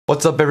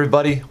What's up,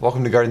 everybody?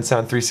 Welcome to Garden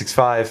Sound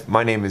 365.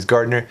 My name is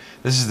Gardner.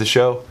 This is the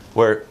show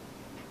where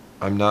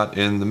I'm not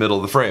in the middle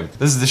of the frame.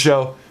 This is the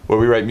show where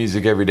we write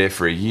music every day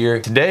for a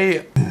year.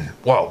 Today,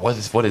 wow, what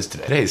is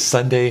today? Today is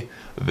Sunday,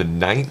 the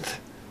 9th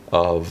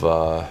of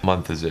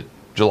month is it?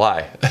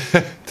 July.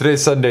 Today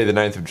is Sunday, the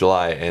 9th of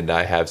July, and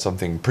I have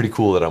something pretty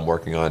cool that I'm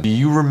working on. Do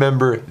you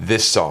remember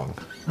this song?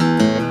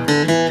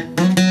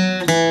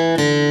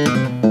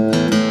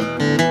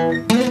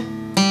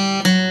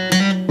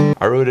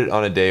 I wrote it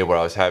on a day where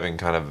I was having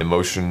kind of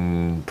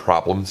emotional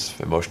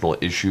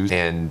issues,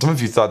 and some of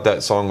you thought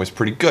that song was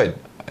pretty good.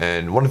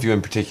 And one of you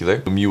in particular,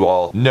 whom you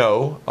all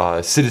know,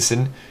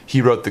 Citizen,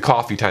 he wrote the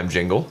Coffee Time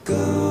jingle.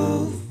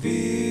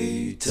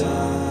 Coffee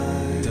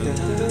time.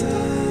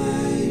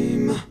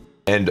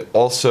 And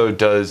also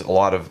does a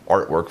lot of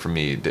artwork for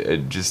me.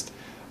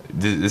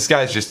 This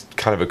guy's just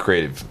kind of a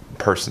creative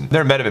person.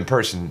 Never met him in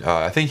person.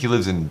 I think he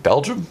lives in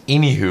Belgium.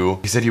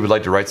 Anywho, he said he would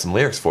like to write some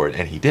lyrics for it,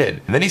 and he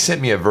did. And then he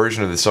sent me a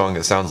version of the song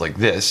that sounds like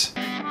this.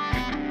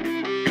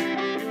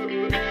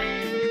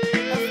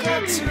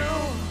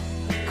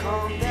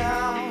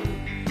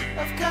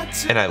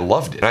 And I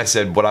loved it. And I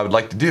said what I would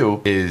like to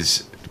do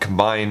is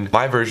combine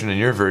my version and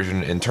your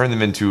version and turn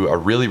them into a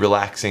really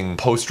relaxing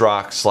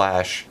post-rock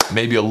slash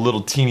maybe a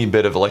little teeny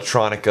bit of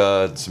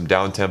electronica, some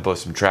down-tempo,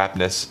 some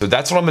trapness. So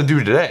that's what I'm gonna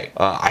do today.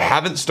 I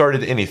haven't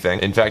started anything.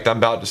 In fact, I'm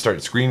about to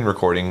start screen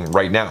recording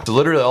right now. So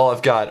literally all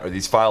I've got are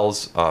these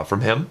files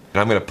from him,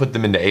 and I'm gonna put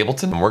them into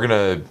Ableton, and we're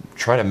gonna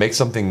try to make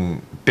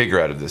something bigger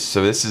out of this.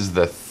 So this is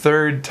the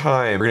third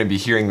time we're gonna be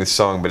hearing this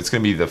song, but it's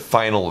gonna be the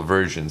final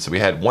version. So we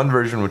had one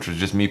version which was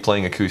just me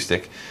playing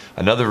acoustic,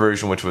 another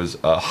version which was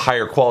a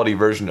higher quality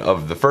version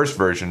of the first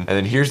version, and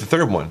then here's the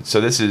third one.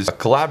 So this is a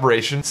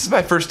collaboration. This is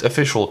my first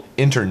official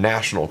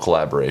international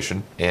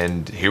collaboration,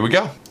 and here we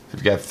go.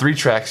 We've got 3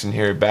 tracks in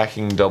here: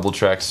 backing, double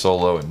track,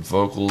 solo, and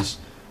vocals.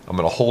 I'm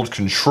gonna hold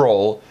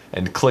control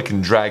and click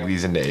and drag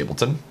these into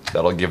Ableton.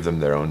 That'll give them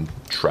their own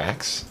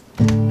tracks.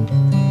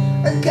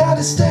 I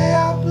gotta stay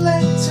up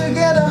late to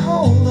get a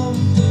hold of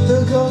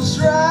the Ghost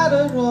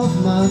Rider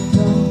of my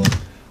phone.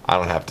 I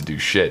don't have to do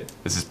shit.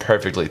 This is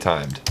perfectly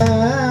timed. I've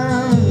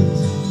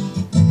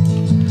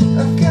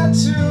got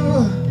to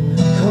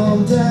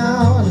calm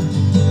down.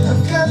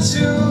 I've got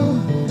to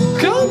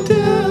calm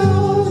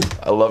down.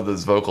 I love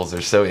those vocals.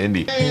 They're so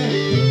indie.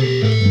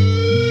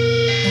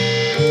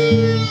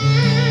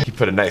 He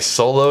put a nice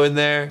solo in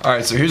there. All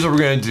right, so here's what we're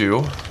gonna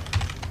do.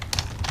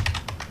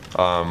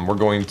 We're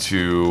going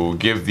to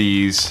give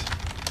these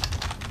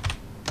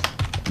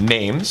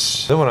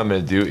names. Then what I'm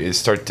going to do is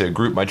start to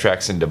group my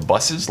tracks into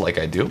buses like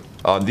I do.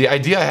 The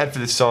idea I had for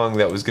this song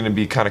that was going to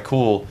be kind of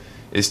cool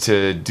is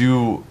to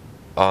do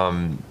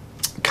kind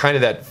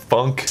of that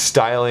funk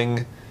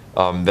styling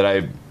that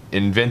I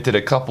invented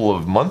a couple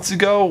of months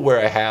ago, where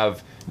I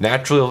have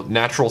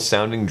natural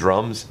sounding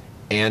drums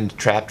and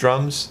trap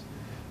drums.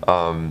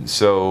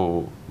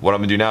 So what I'm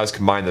going to do now is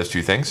combine those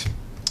two things.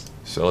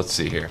 So let's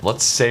see here.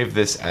 Let's save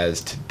this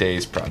as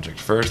today's project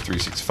first.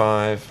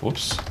 365,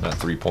 whoops, not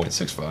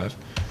 3.65.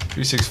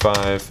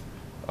 365,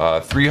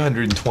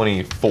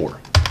 324.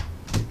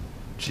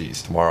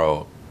 Jeez,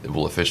 tomorrow it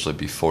will officially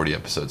be 40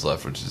 episodes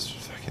left, which is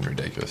fucking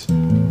ridiculous.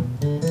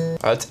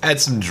 Let's add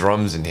some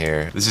drums in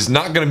here. This is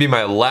not gonna be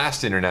my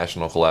last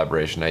international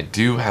collaboration. I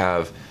do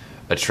have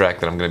a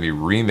track that I'm gonna be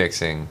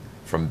remixing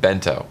from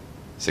Bento.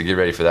 So get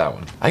ready for that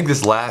one. I think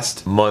this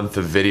last month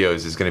of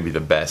videos is gonna be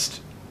the best.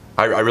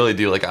 I really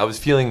do. Like, I was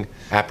feeling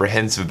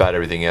apprehensive about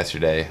everything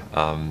yesterday,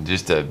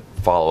 just to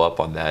follow up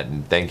on that,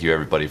 and thank you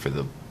everybody for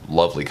the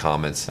lovely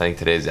comments. I think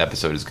today's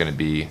episode is going to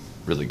be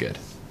really good.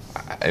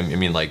 I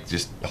mean, like,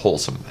 just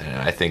wholesome. And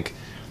I think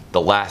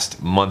the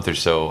last month or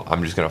so,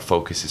 I'm just going to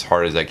focus as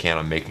hard as I can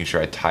on making sure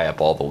I tie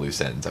up all the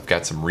loose ends. I've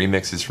got some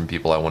remixes from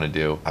people I want to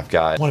do. I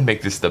want to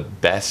make this the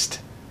best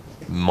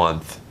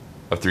month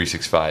of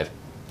 365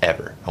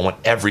 ever. I want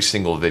every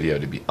single video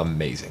to be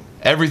amazing.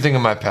 Everything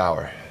in my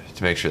power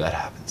to make sure that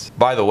happens.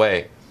 By the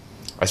way,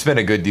 I spent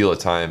a good deal of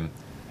time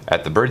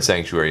at the bird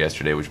sanctuary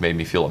yesterday, which made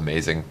me feel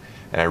amazing,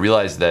 and I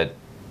realized that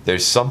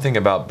there's something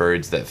about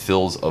birds that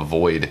fills a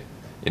void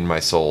in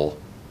my soul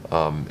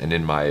and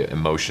in my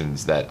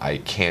emotions that I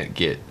can't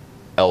get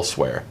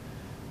elsewhere.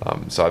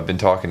 So I've been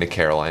talking to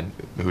Caroline,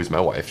 who's my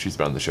wife. She's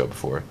been on the show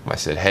before. I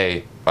said,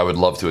 hey, I would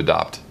love to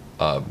adopt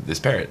this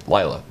parrot,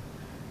 Lila,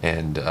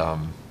 and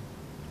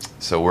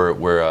so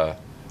we're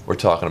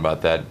talking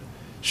about that.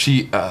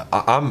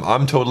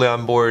 I'm totally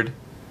on board.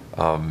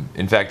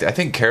 In fact, I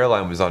think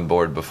Caroline was on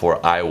board before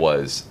I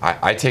was.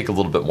 I take a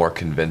little bit more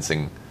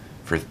convincing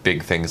for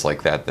big things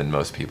like that than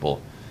most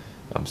people.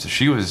 So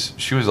she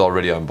was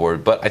already on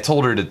board, but I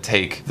told her to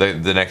take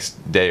the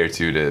next day or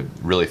two to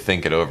really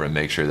think it over and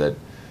make sure that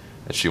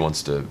she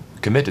wants to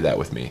commit to that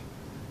with me.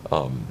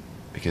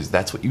 Because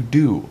that's what you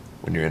do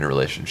when you're in a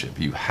relationship.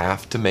 You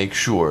have to make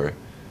sure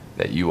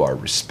that you are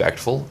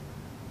respectful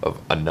of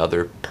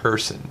another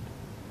person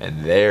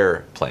and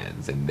their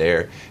plans and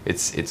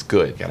it's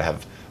good. You gotta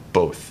have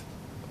both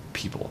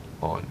people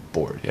on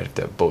board. You have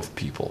to have both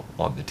people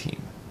on the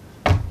team.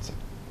 So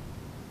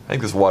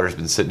think this water's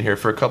been sitting here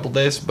for a couple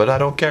days, but I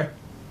don't care.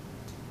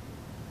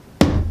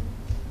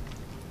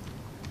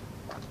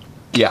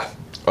 Yeah.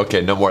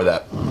 Okay, no more of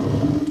that.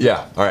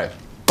 Yeah, alright.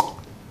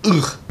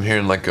 Ugh. I'm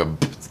hearing like a...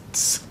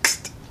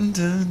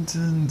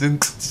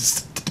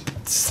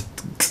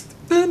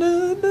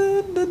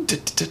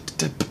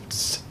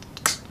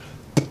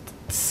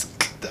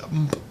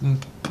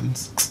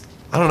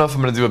 I don't know if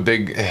I'm gonna do a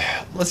big...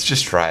 Let's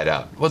just try it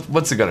out.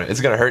 What's it gonna... Is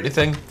it gonna hurt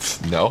anything?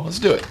 No, let's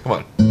do it. Come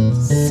on.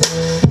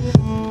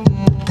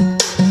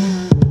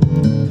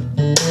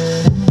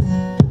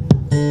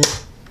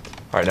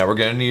 Alright, now we're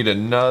gonna need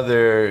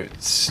another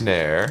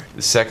snare.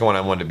 The second one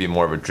I want to be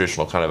more of a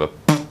traditional kind of a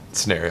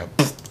snare.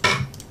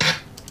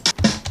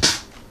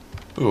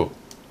 Ooh,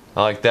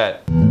 I like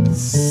that.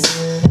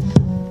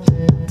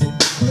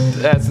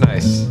 That's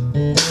nice.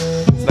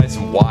 It's nice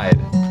and wide.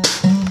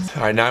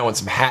 Alright, now I want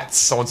some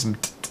hats. I want some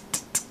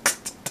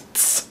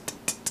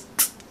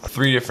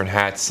 3 different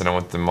hats, and I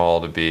want them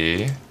all to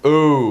be...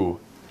 Ooh!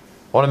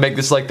 I want to make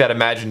this like that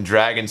Imagine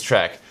Dragons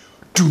track.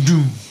 Doom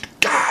doom,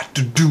 ga,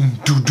 doom doom,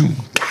 doom doom,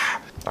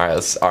 ga.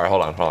 Alright,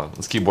 hold on.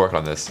 Let's keep working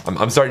on this.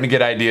 I'm starting to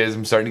get ideas.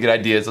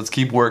 Let's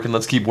keep working.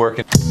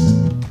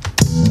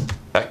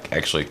 That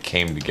actually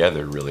came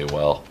together really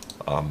well,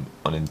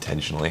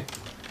 unintentionally.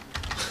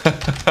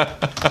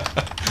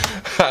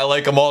 I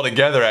like them all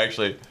together,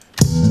 actually.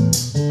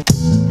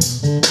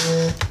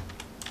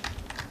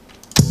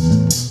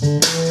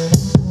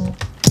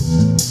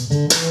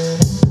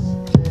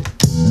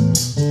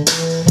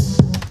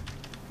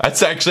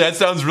 That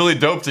sounds really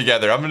dope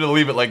together. I'm gonna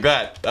leave it like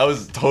that. That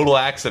was a total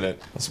accident.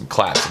 There's some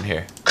claps in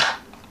here.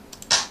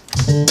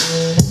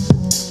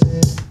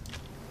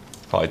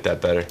 I like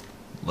that better.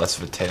 Less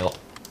of a tail.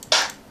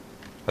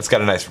 That's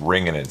got a nice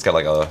ring in it. It's got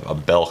like a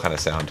bell kind of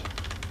sound.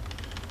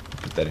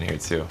 Put that in here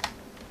too.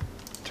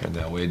 Turn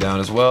that way down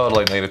as well to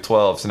like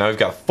 -12. So now we've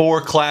got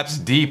 4 claps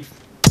deep.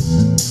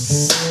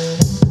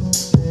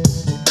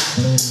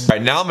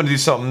 Alright, now I'm gonna do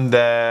something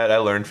that I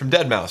learned from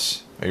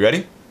deadmau5. Are you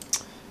ready?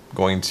 I'm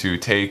going to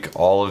take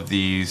all of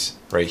these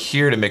right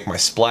here to make my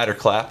splatter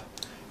clap,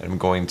 and I'm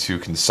going to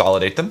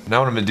consolidate them. Now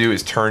what I'm going to do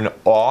is turn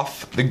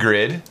off the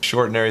grid,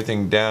 shorten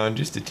everything down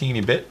just a teeny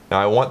bit. Now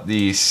I want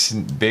the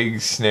big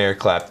snare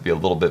clap to be a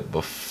little bit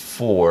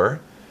before,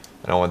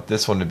 and I want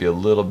this one to be a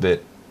little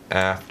bit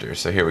after.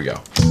 So here we go.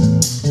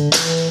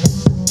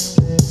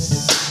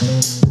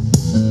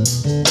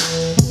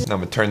 Now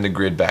I'm going to turn the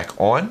grid back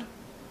on.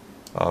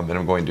 And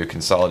I'm going to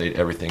consolidate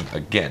everything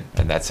again.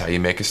 And that's how you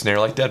make a snare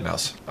like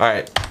deadmau5.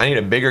 Alright, I need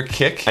a bigger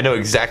kick. I know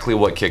exactly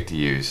what kick to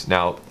use.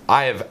 Now,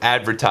 I have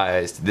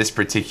advertised this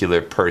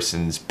particular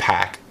person's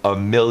pack a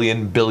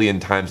million billion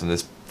times on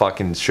this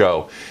fucking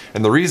show.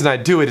 And the reason I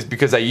do it is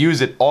because I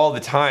use it all the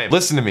time.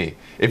 Listen to me.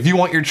 If you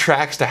want your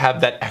tracks to have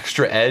that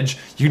extra edge,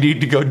 you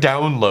need to go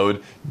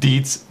download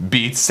Deets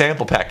Beats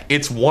Sample Pack.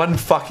 It's $1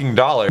 fucking.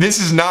 This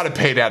is not a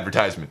paid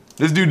advertisement.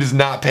 This dude does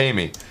not pay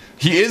me.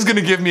 He is going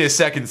to give me a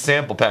second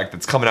sample pack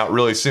that's coming out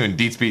really soon,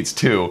 Deets Beats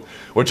 2,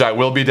 which I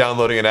will be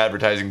downloading and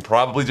advertising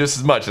probably just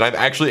as much. And I'm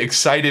actually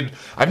excited.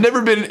 I've never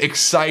been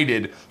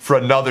excited for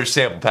another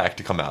sample pack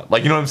to come out.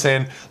 Like, you know what I'm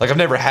saying? Like, I've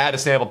never had a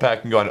sample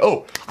pack and gone,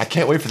 oh, I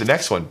can't wait for the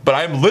next one. But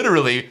I'm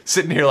literally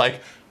sitting here like,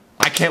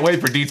 I can't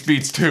wait for Deets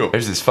Beats 2.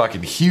 There's this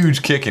fucking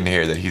huge kick in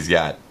here that he's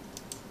got.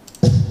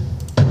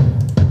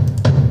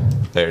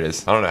 There it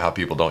is. I don't know how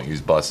people don't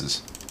use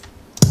buses.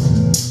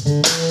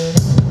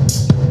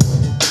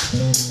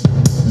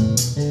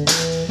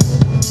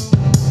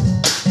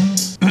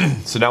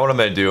 So now what I'm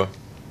gonna do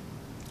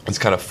is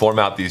kind of form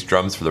out these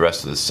drums for the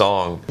rest of the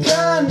song.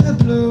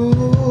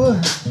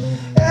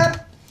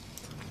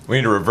 We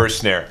need a reverse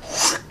snare.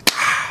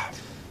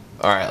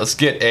 Alright, let's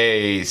get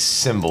a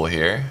cymbal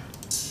here.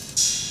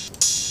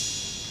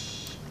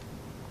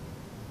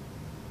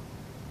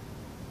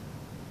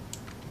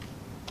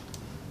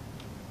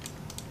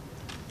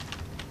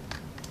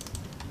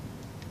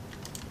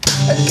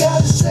 I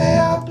gotta stay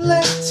up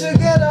late to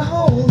get a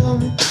hold on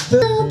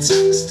the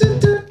things to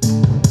do.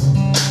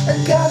 I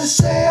gotta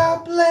stay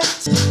up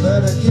late,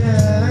 but I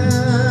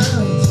can't.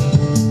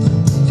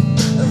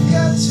 I've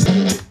got to.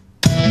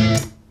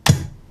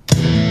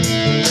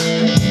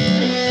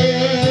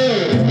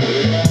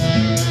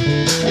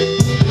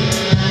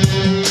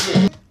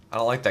 I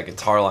don't like that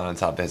guitar line on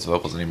top of his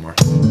vocals anymore.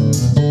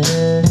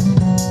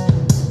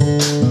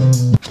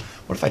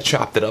 What if I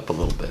chopped it up a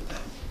little bit?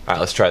 Alright,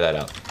 let's try that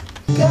out.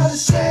 Gotta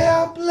stay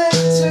up late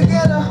to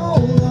get a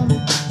hold on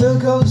the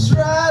ghost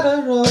rider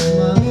of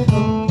my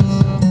thoughts.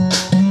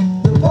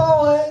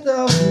 Poet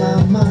of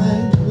my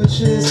mind,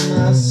 which is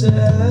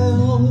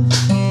myself.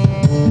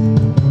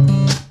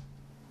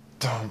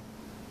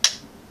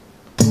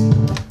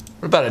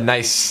 What about a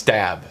nice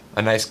stab?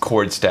 A nice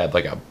chord stab,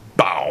 like a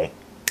bow.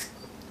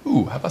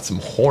 Ooh, how about some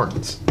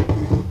horns?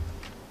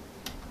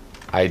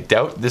 I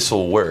doubt this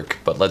will work,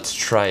 but let's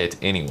try it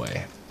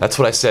anyway. That's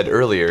what I said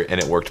earlier, and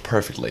it worked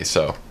perfectly,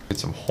 so. Get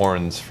some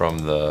horns from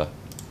the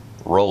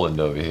Roland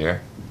over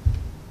here.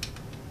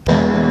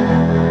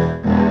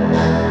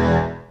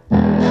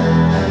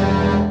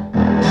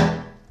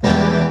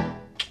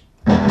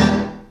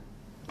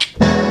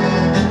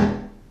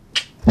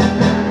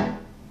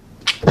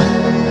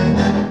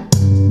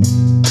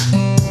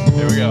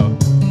 go.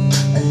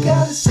 I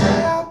gotta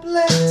stay up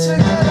late to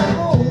get a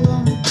hold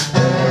on.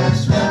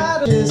 It's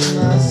right, it's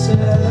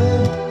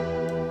myself.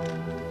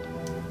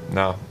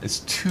 No, it's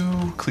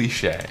too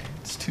cliche.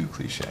 It's too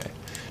cliche.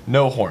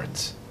 No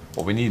horns.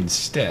 What we need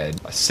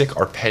instead, a sick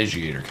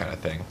arpeggiator kind of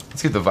thing.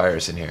 Let's get the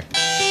virus in here.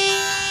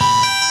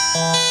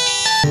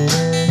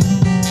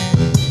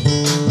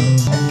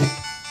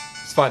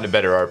 Let's find a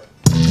better arp.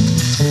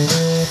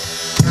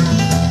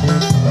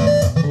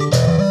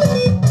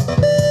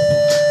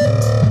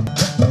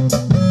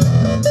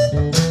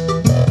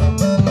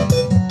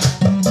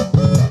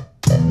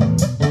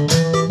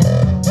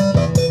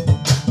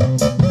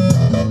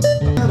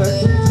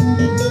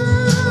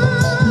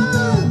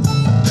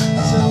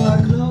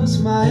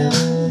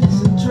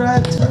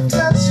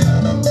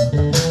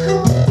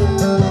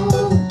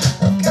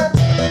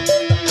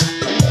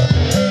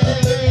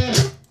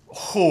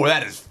 Oh,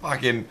 that is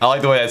fucking... I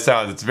like the way that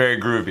sounds. It's very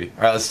groovy.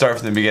 Alright, let's start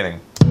from the beginning.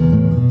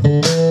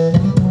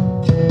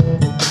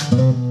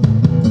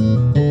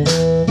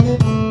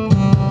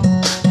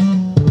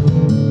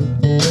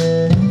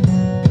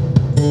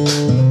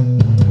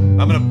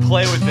 I'm gonna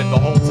play with it the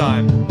whole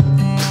time.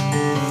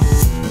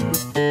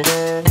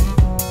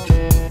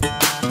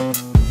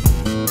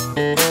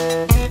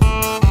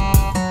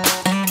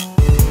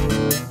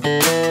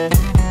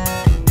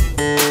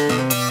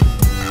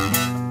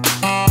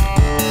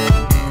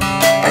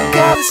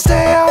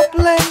 Stay up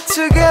late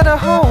to get a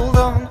hold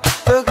on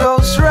the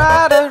ghost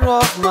rider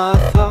of my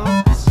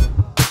thoughts,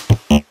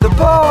 the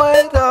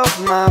poet of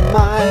my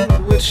mind,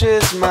 which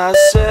is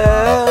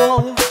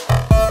myself.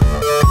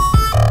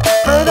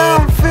 But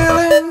I'm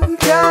feeling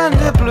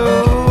kinda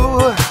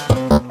blue,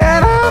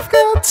 and I've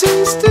got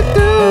things to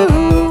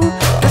do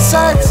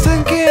besides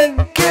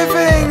thinking,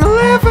 giving,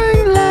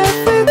 living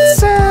life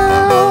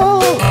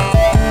itself.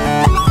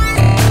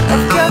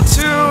 I've got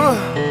to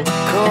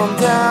calm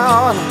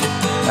down.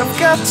 I've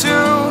got to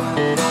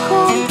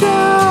calm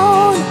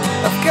down.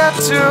 I've got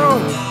to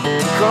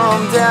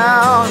calm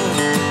down,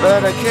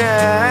 but I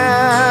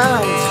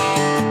can't.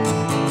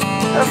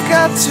 I've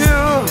got to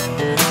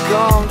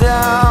calm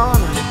down.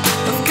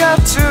 I've got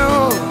to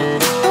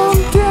calm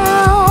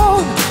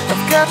down.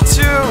 I've got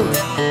to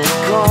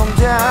calm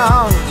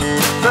down,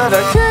 but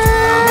I can't.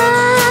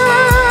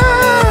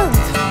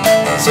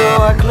 So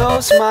I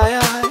close my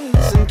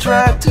eyes and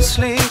try to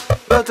sleep,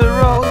 but the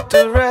road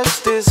to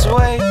rest is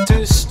way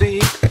too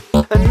steep.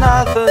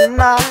 Another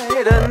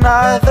night,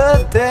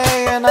 another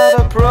day,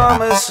 another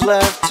promise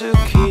left to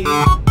keep.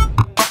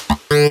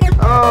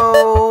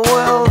 Oh,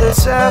 will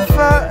this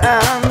ever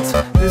end?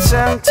 This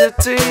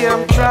entity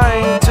I'm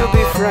trying to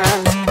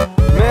befriend.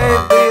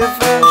 Maybe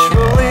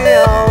eventually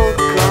I'll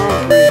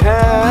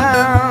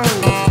comprehend.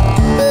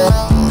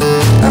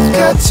 I've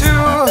got to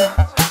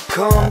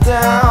calm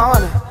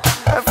down.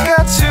 I've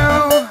got to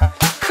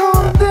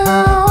calm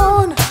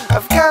down.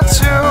 I've got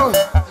to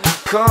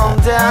calm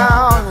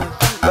down,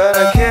 but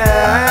I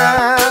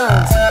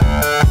can't.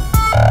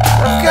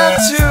 I've got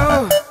to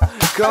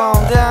calm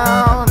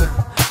down.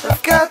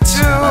 I've got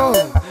to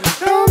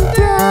calm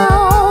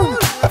down.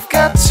 I've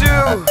got to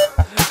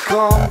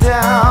calm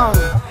down,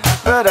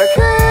 but I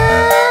can't.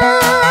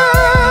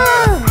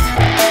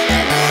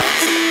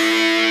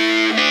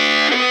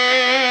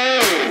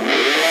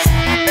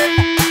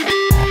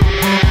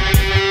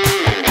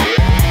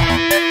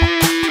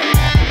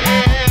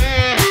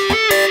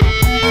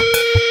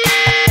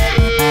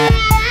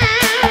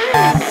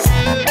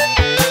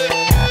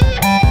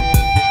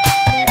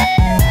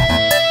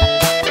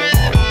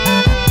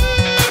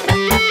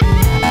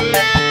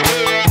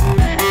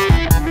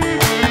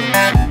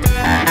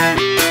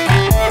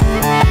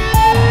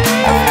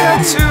 I've got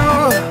to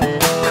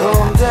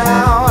calm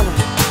down.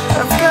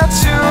 I've got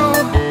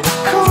to